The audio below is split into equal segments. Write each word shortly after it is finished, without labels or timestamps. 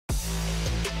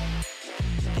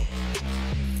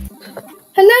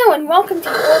Hello and welcome to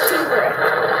World Team Brick.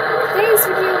 Today's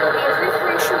video will be a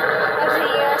recreation of the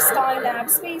Skylab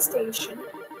space station.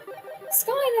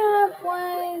 Skylab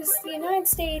was the United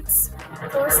States'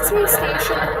 first space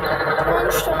station,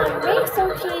 launched on May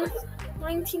 14th,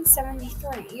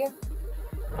 1973.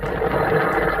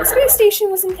 The space station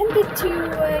was intended to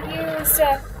use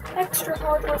extra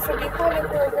hardware for the Apollo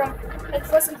program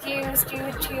that wasn't used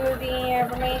due to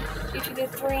the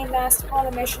three last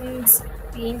Apollo missions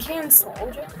being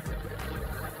cancelled.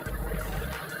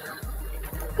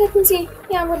 You can see,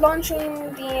 we're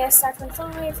launching the Saturn V,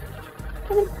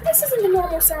 and this isn't a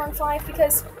normal Saturn V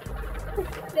because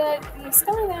the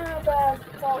Skylab,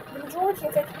 the majority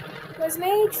of it was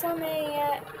made from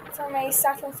a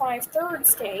Saturn V third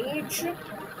stage,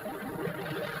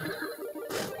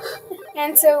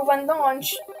 and so when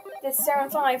launched, the Saturn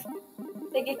V,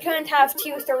 it couldn't have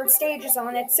two third stages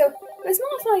on it, so it was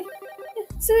modified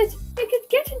so that it could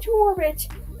get into orbit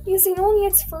using only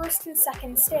its first and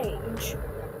second stage.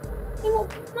 And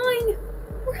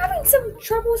we're having some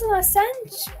troubles on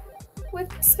ascent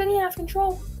with spinning out of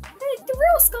control. And the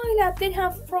real Skylab did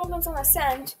have problems on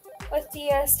ascent with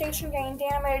the station getting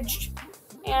damaged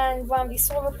and one of the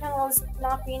solar panels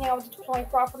not being able to deploy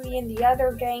properly and the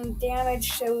other getting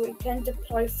damaged so it couldn't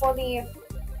deploy fully.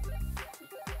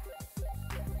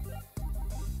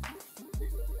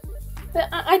 But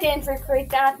I didn't recreate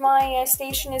that. My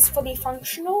station is fully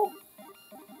functional.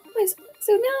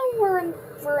 So now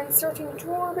we're inserting into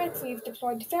orbit. We've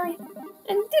deployed the ferry,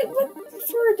 and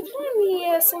for deploying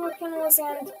the solar panels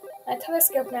and a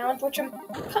telescope mount, which I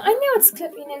know it's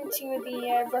clipping into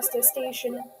the rest of the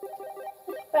station,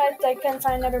 but I couldn't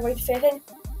find another way to fit in.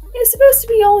 It was supposed to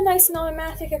be all nice and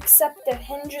automatic, except the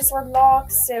hinges were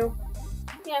locked. So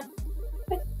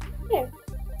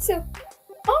So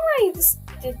alright.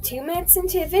 2 minutes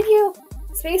into the video,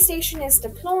 space station is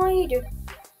deployed,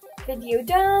 video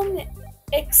done,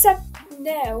 except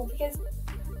no, because,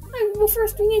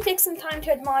 first we need to take some time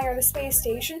to admire the space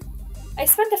station. I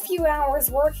spent a few hours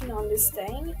working on this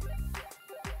thing,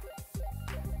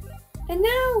 and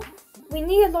now we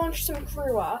need to launch some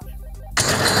crew up.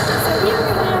 So here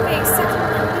we have a Saturn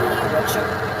V, which,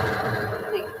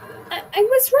 I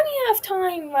was running out of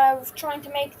time of trying to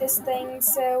make this thing,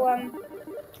 so,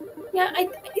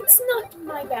 it's not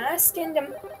my best, and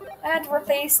I had to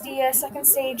replace the second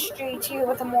stage G2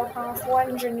 with a more powerful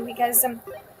engine because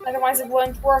otherwise it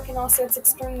wouldn't work, and also it's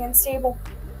extremely unstable.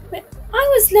 But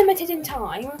I was limited in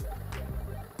time.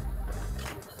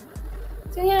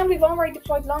 So we've already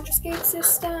deployed launch escape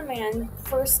system and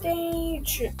first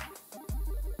stage,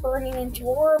 burning into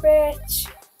orbit.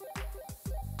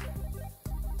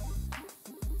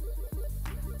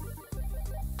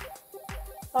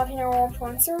 Locking our orbital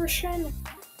insertion.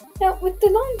 Now, with the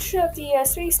launch of the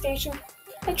space station,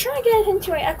 I tried to get it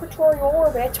into an equatorial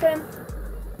orbit, but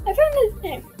I found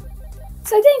it.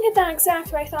 So I didn't get that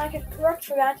exact, but I thought I could correct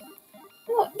for that.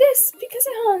 Well, because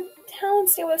of how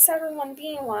unstable Saturn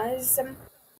 1B was,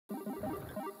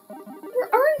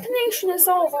 our inclination is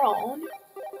all wrong.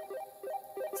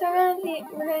 So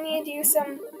we're gonna need to do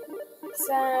some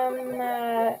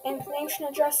inclination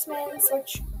adjustments,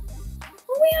 which.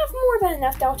 We have more than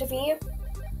enough delta V.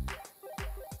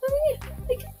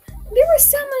 There were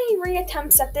so many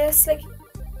re-attempts at this. I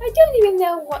don't even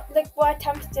know what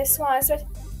attempt this was, but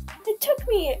it took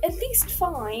me at least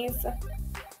 5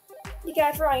 to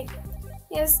get it right.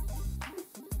 Yes,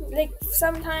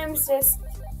 sometimes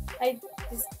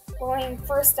going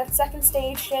first at second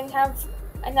stage didn't have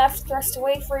enough thrust to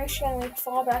weight ratio and we'd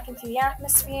fall back into the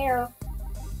atmosphere.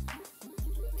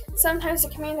 Sometimes the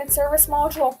command and service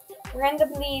module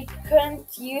randomly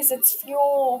couldn't use its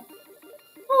fuel.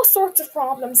 All sorts of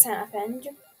problems happened.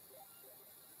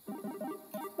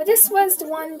 But this was the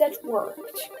one that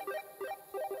worked.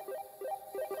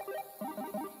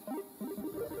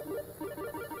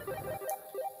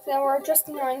 So we're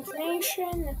adjusting our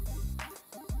inclination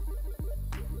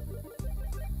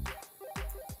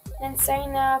and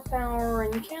setting up our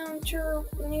encounter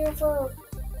maneuver.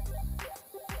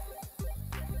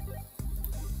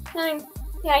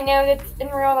 I know that in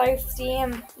real life,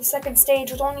 the second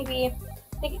stage would only be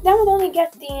that would only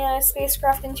get the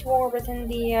spacecraft into orbit and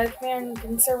the command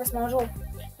and service module.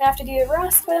 I have to do the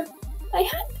rest, but I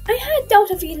had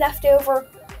delta V left over.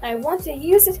 I wanted to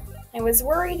use it. I was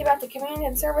worried about the command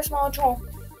and service module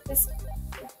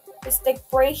just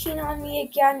breaking on me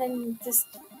again, and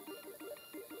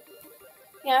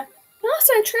And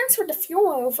also, I transferred the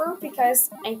fuel over because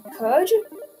I could.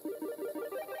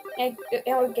 It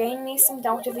would gain me some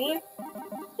delta V.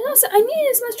 And also, I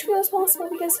needed as much fuel as possible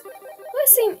because,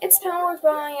 let's see, it's powered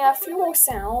by fuel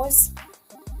cells.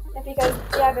 because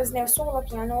yeah, there's no solar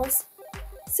panels.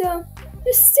 So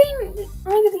just staying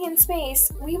idly in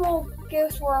space, we will go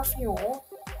through our fuel.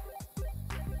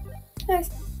 Nice.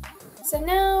 So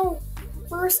now,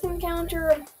 first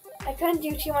encounter, I couldn't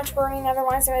do too much burning,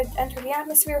 otherwise I would enter the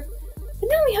atmosphere. But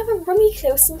now we have a really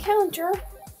close encounter.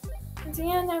 And so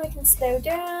yeah, now we can slow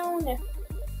down.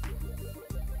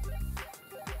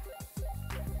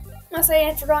 Also, I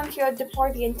had forgotten to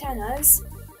deploy the antennas.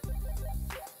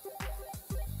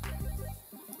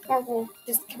 Or well,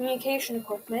 just communication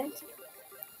equipment.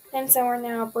 And so we're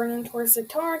now burning towards the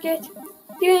target.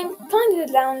 Doing kind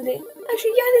of the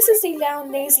actually, yeah, this is the loud,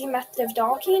 lazy method of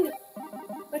docking.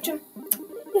 Which, yeah,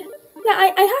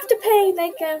 I have to pay,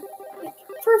 like,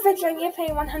 for a video, you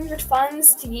pay 100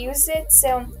 funds to use it,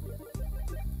 so,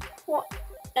 well,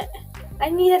 I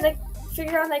need to, like,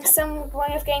 figure out, like, some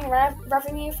way of getting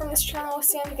revenue from this channel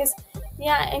soon, because,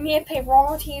 yeah, I need to pay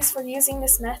royalties for using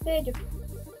this method.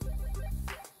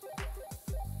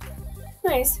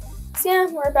 Nice. So, yeah,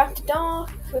 we're about to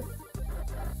dock.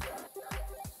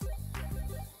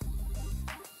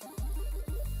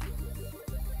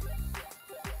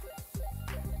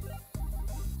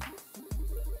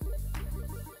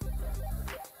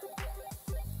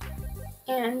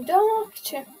 And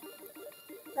docked.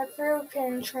 Our crew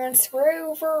can transfer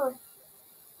over.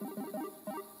 And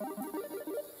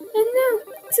now,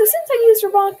 so since I use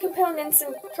robotic components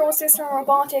and control system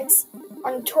robotics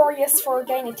are notorious for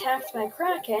getting attacked by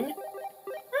Kraken,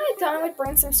 I thought I would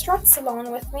bring some struts along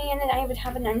with me, and then I would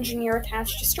have an engineer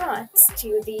attached to struts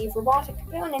to the robotic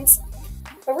components.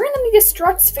 But randomly, the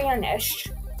struts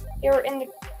vanished. They were in the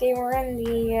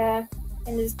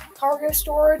cargo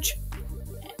storage,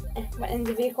 in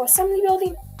the vehicle assembly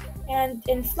building, and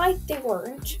in flight they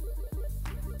weren't.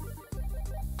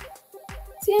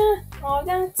 So yeah, all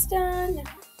that's done.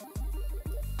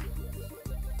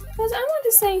 Because I want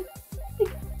to say, I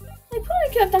probably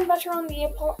could have done better on the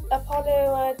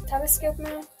Apollo telescope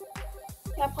mount.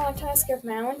 The Apollo telescope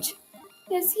mount.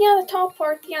 Because yeah, the top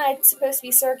part, yeah, it's supposed to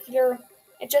be circular.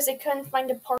 It couldn't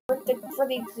find a part that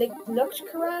really looked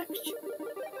correct.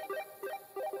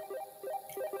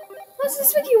 Plus,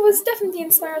 this video was definitely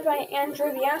inspired by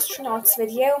Andrew the Astronaut's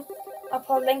video. I'll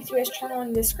put a link to his channel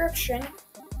in the description.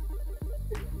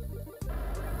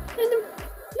 And I'm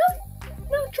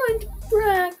not trying to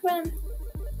brag, but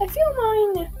I feel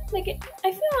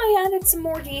I feel I added some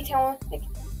more detail. Like,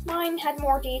 mine had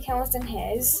more details than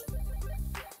his.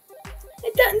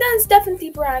 That's definitely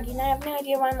bragging. I have no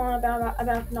idea what I'm on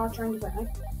about not trying to brag.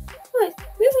 But,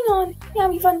 moving on. Yeah,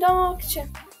 we've undocked.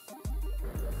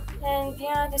 And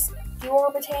yeah, just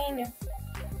deorbiting.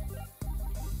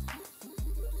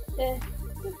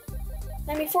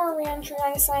 And before re-entry,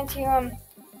 I decided to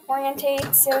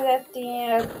orientate so that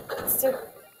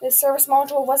the service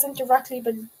module wasn't directly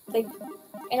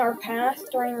in our path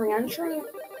during re-entry.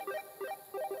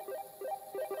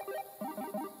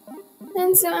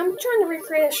 And so I'm trying to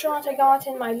recreate a shot I got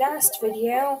in my last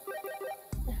video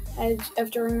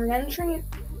of during re-entry.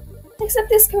 Except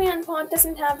this command pod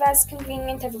doesn't have as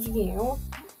convenient of a view.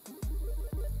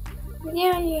 But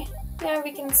yeah,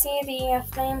 we can see the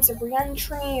flames of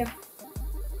re-entry.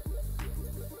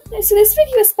 So this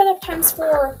video is sped up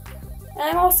 ×4, and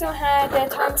I've also had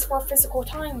 ×4 physical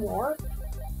time warp.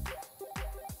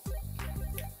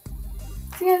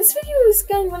 So yeah, this video is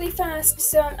going really fast,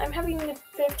 so I'm having a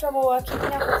bit of trouble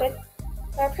keeping up with it.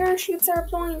 Our parachutes are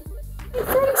deploying, and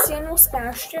fairly soon we'll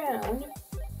splash down.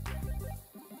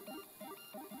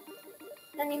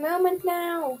 Any moment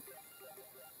now.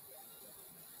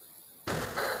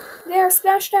 There,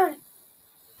 splash down.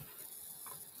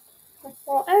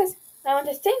 Well, I want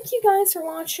to thank you guys for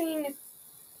watching.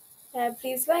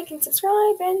 Please like and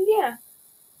subscribe, and yeah,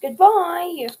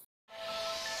 goodbye.